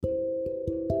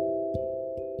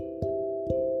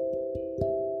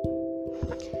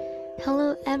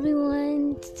Hello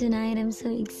everyone! Tonight I'm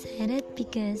so excited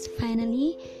because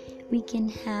finally we can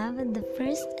have the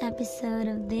first episode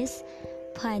of this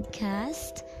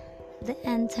podcast, the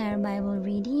entire Bible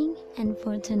reading. And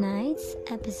for tonight's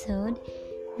episode,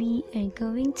 we are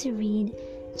going to read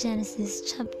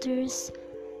Genesis chapters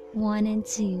 1 and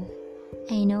 2.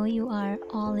 I know you are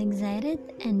all excited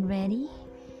and ready,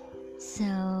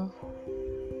 so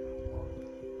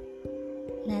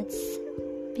let's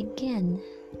begin.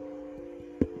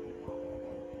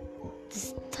 To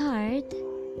start,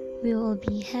 we will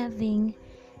be having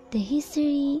the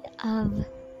history of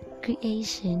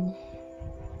creation.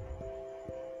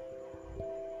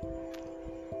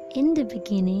 In the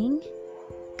beginning,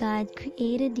 God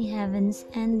created the heavens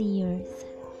and the earth.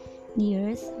 The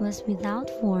earth was without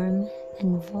form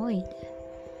and void.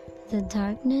 The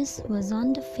darkness was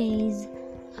on the face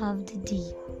of the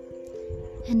deep,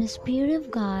 and the Spirit of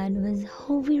God was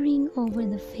hovering over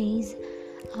the face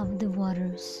of the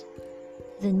waters.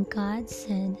 Then God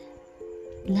said,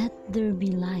 "Let there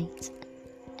be light,"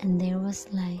 and there was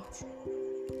light.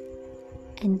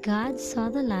 And God saw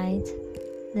the light,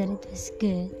 that it was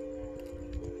good.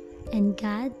 And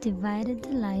God divided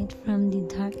the light from the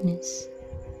darkness.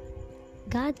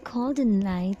 God called the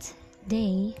light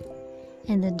day,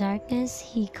 and the darkness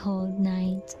He called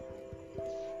night.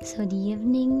 So the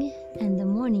evening and the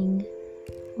morning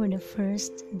were the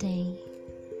first day.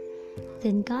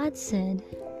 Then God said,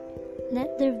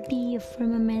 "Let there be a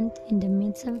firmament in the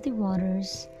midst of the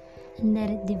waters, and let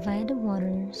it divide the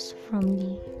waters from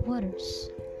the waters."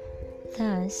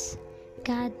 Thus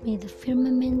God made the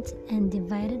firmament and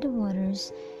divided the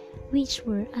waters which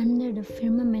were under the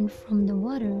firmament from the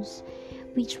waters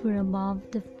which were above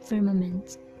the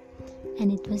firmament.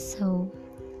 And it was so.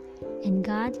 And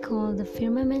God called the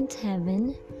firmament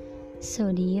heaven.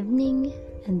 So the evening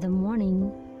and the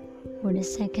morning were the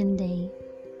second day.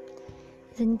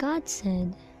 Then God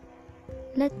said,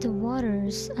 "Let the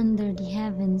waters under the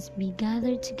heavens be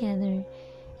gathered together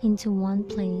into one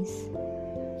place,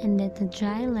 and let the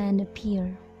dry land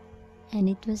appear." And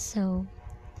it was so.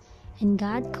 And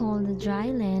God called the dry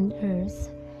land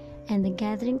earth, and the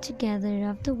gathering together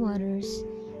of the waters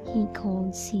He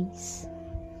called seas.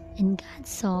 And God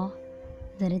saw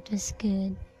that it was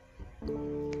good.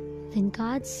 Then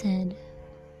God said,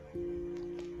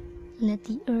 "Let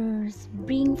the earth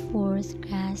bring forth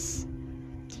grass,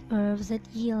 the herb that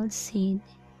yields seed,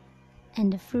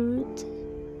 and the fruit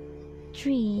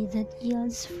tree that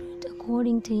yields fruit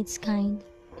according to its kind,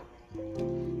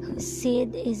 whose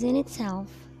seed is in itself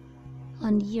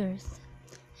on the earth."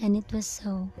 And it was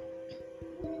so.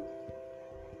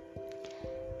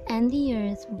 And the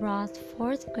earth brought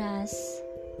forth grass,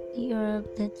 the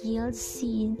herb that yields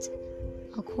seed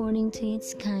according to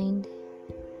its kind,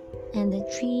 and the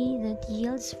tree that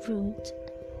yields fruit,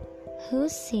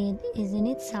 whose seed is in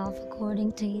itself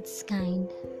according to its kind.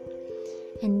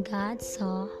 And God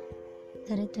saw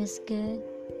that it was good.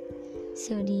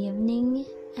 So the evening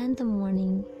and the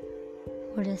morning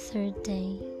were the third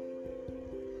day.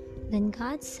 Then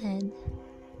God said,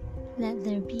 "Let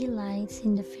there be lights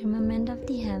in the firmament of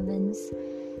the heavens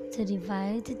to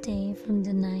divide the day from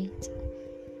the night,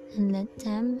 and let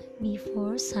them be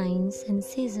for signs and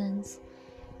seasons,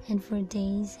 and for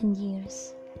days and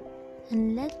years,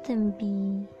 and let them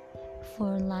be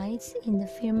for lights in the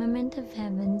firmament of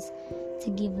heavens to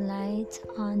give light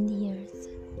on the earth."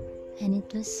 And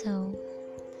it was so.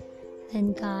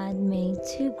 Then God made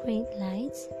two great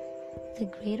lights, the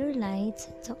greater light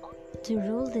to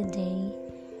rule the day,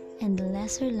 and the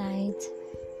lesser light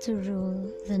to rule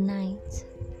the night.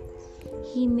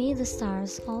 He made the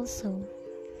stars also.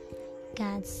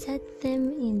 God set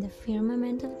them in the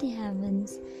firmament of the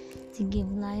heavens to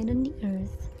give light on the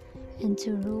earth, and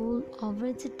to rule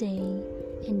over the day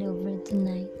and over the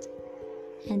night,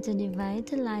 and to divide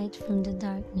the light from the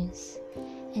darkness.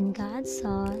 And God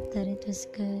saw that it was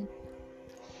good.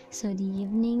 So the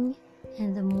evening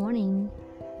and the morning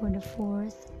were the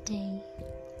fourth day.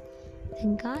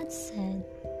 Then God said,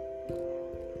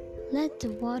 "Let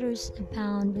the waters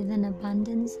abound with an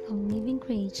abundance of living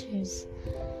creatures,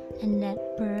 and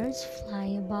let birds fly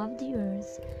above the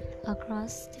earth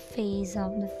across the face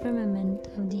of the firmament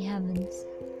of the heavens."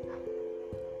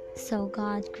 So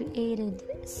God created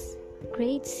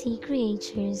great sea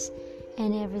creatures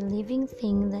and every living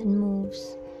thing that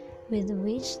moves, with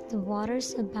which the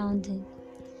waters abounded,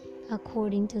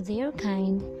 according to their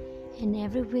kind, and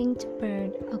every winged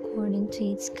bird according to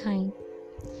its kind.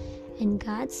 And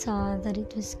God saw that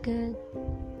it was good.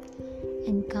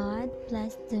 And God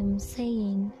blessed them,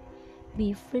 saying,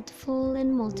 Be fruitful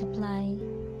and multiply,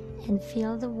 and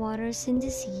fill the waters in the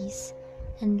seas,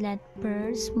 and let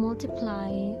birds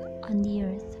multiply on the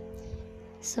earth.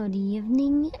 So the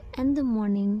evening and the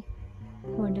morning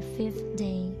were the fifth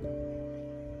day.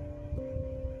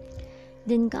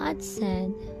 Then God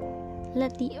said,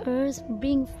 "Let the earth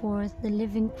bring forth the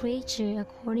living creature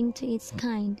according to its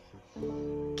kind,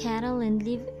 cattle and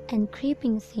live and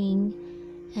creeping thing,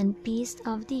 and beast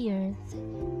of the earth,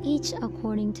 each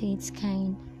according to its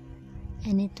kind."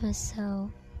 And it was so.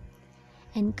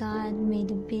 And God made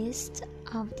the beast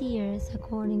of the earth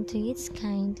according to its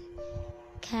kind,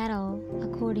 cattle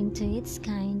according to its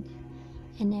kind,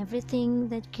 and everything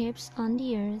that creeps on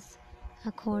the earth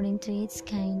according to its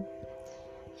kind.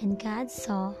 And God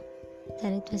saw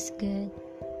that it was good.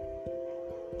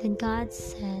 Then God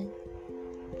said,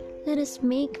 "Let us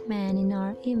make man in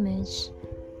our image,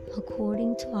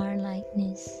 according to our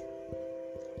likeness.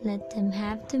 Let them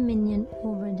have dominion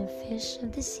over the fish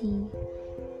of the sea,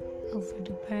 over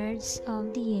the birds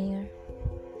of the air,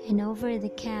 and over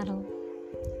the cattle,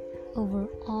 over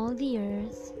all the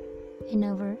earth, and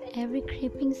over every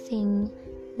creeping thing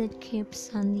that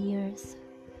creeps on the earth."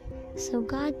 So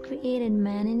God created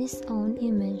man in his own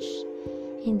image.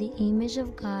 In the image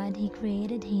of God he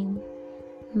created him.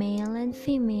 Male and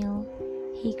female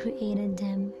he created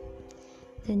them.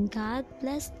 Then God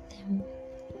blessed them.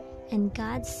 And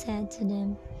God said to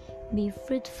them, "Be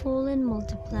fruitful and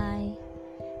multiply.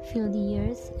 Fill the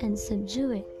earth and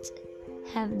subdue it.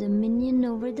 Have dominion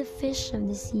over the fish of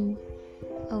the sea,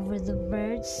 over the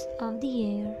birds of the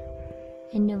air,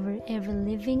 and over every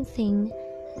living thing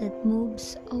that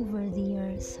moves over the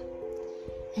earth."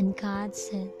 And God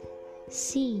said,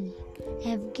 "See, I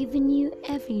have given you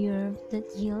every herb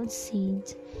that yields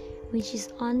seed, which is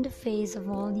on the face of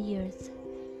all the earth,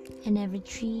 and every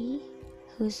tree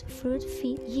whose fruit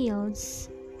yields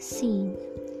seed.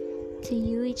 To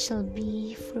you it shall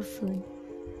be for food.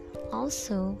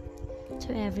 Also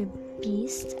to every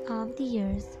beast of the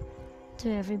earth, to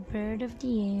every bird of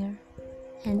the air,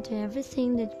 and to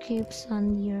everything that creeps on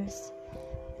the earth,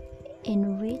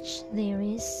 in which there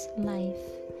is life,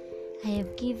 I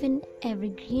have given every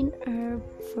green herb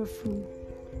for food."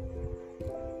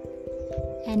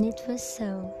 And it was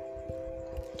so.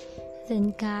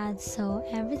 Then God saw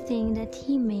everything that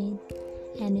he made,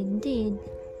 and indeed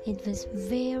it was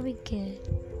very good.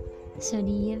 So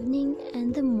the evening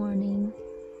and the morning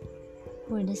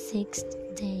were the sixth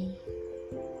day.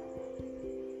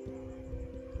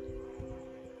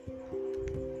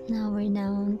 Now we're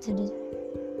down to the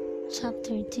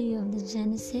chapter 2 of the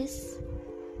Genesis,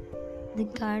 the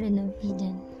Garden of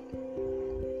Eden.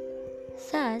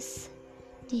 Thus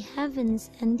the heavens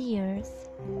and the earth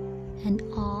and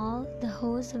all the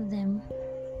hosts of them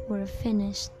were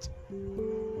finished.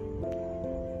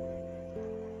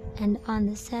 And on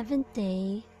the seventh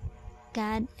day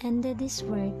God ended his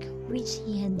work which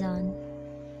he had done,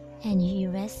 and he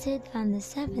rested on the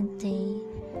seventh day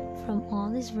from all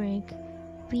his work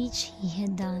which he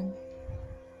had done.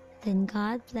 Then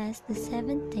God blessed the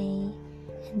seventh day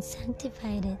and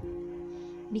sanctified it,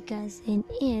 because in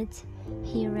it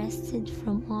he rested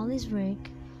from all his work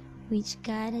which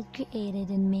God had created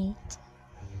and made.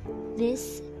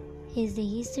 This is the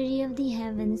history of the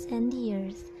heavens and the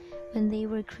earth when they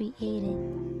were created,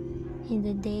 in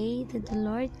the day that the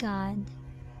Lord God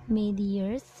made the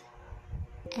earth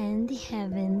and the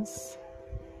heavens,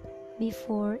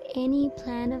 before any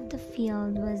plant of the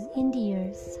field was in the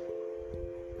earth.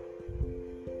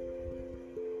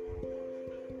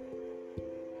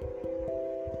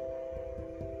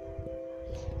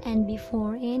 And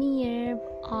before any herb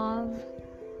of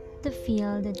the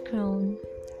field had grown,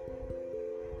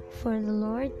 for the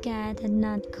Lord God had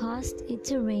not caused it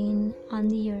to rain on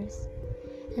the earth,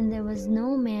 and there was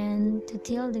no man to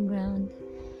till the ground.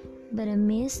 But a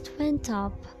mist went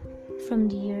up from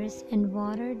the earth and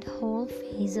watered the whole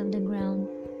face of the ground.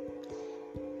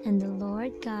 And the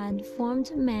Lord God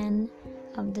formed man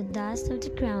of the dust of the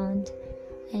ground,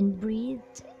 and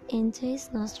breathed into his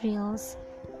nostrils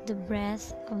the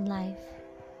breath of life,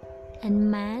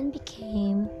 and man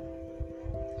became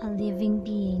a living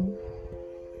being.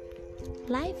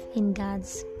 Life in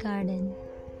God's garden.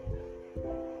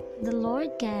 The Lord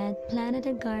God planted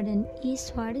a garden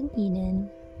eastward in Eden,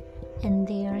 and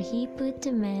there he put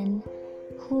the man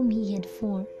whom he had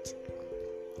formed.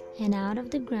 And out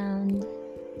of the ground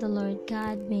the Lord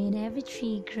God made every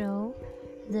tree grow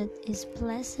that is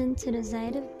pleasant to the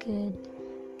sight of good,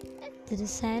 to the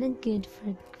sight and good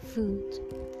for food.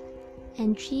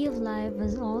 And tree of life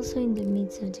was also in the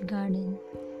midst of the garden,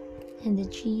 and the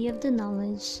tree of the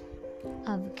knowledge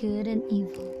of good and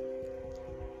evil.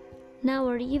 Now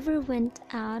a river went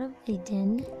out of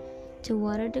Eden to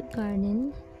water the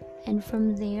garden, and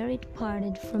from there it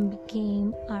parted and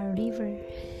became our river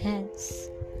heads.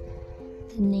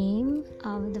 The name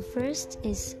of the first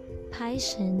is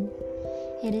Pishon.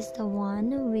 It is the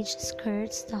one which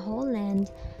skirts the whole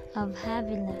land of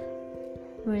Havilah,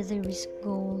 where there is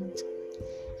gold,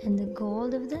 and the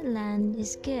gold of that land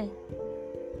is good.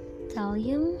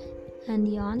 Thallium and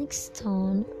the onyx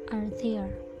stone are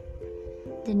there.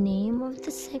 The name of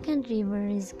the second river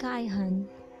is Gihon.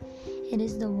 It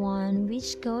is the one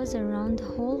which goes around the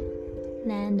whole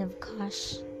land of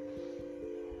Cush.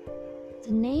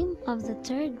 The name of the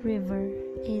third river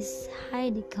is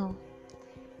Hiddekel.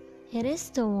 It is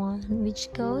the one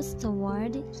which goes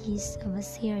toward the east of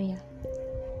Assyria.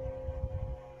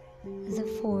 The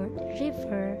fourth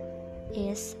river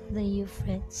is the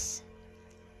Euphrates.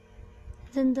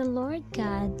 Then the Lord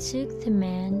God took the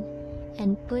man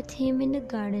and put him in the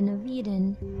Garden of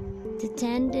Eden to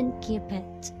tend and keep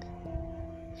it.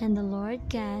 And the Lord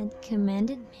God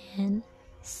commanded man,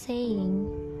 saying,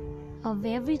 Of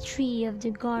every tree of the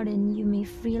garden you may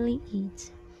freely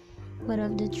eat, but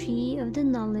of the tree of the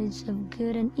knowledge of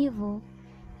good and evil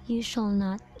you shall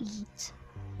not eat.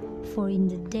 For in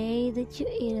the day that you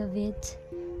eat of it,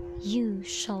 you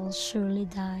shall surely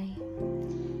die.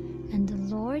 And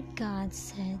the Lord God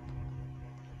said,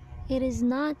 It is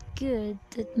not good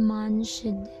that man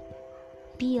should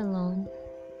be alone.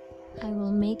 I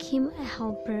will make him a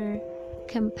helper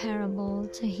comparable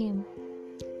to him.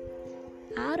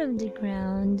 Out of the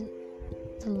ground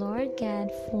the Lord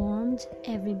God formed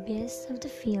every beast of the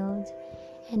field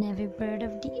and every bird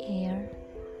of the air,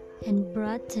 and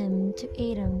brought them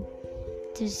to Adam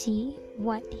to see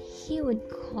what he would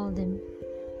call them.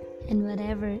 And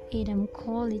whatever Adam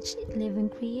called each living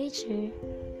creature,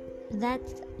 that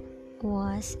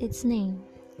was its name.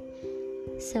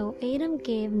 So Adam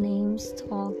gave names to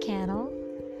all cattle,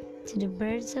 to the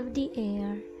birds of the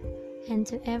air, and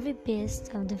to every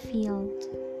beast of the field.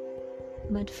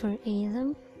 But for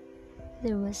Adam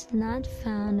there was not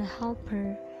found a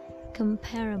helper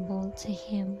comparable to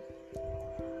him.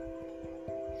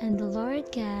 And the Lord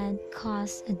God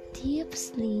caused a deep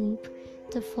sleep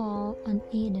to fall on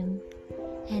Adam,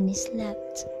 and he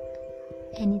slept.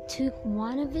 And he took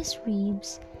one of his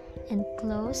ribs and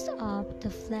closed up the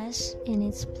flesh in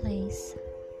its place.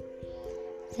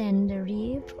 Then the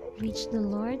rib which the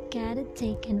Lord God had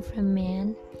taken from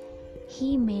man,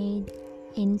 he made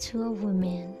into a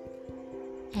woman,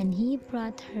 and he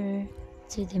brought her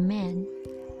to the man.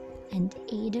 And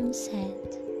Adam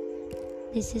said,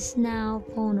 This is now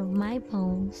bone of my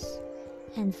bones,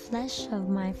 and flesh of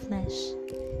my flesh.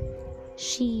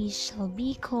 She shall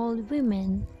be called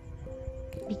woman,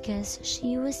 because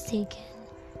she was taken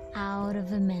out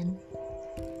of a man.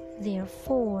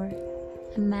 Therefore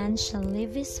a man shall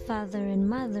leave his father and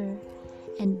mother,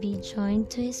 and be joined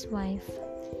to his wife,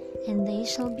 and they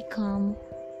shall become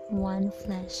one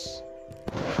flesh.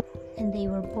 And they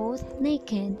were both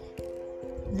naked,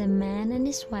 the man and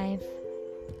his wife,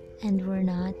 and were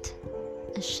not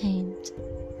ashamed.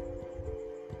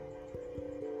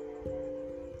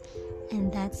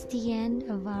 And that's the end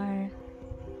of our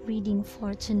reading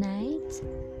for tonight.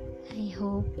 I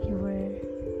hope you were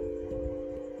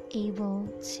able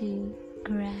to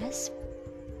grasp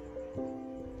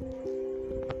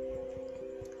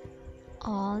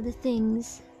all the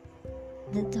things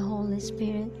that the Holy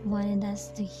Spirit wanted us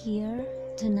to hear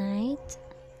tonight.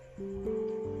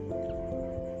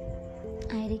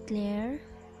 I declare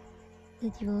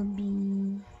that you will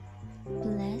be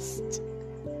blessed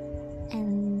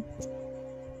and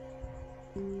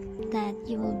that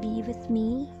you will be with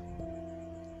me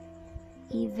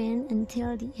even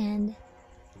until the end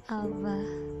of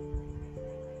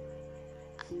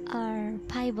our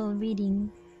Bible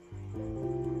reading.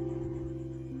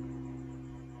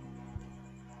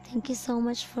 Thank you so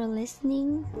much for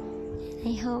listening, and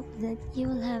I hope that you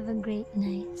will have a great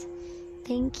night.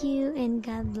 Thank you, and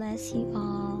God bless you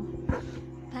all.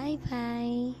 Bye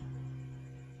bye.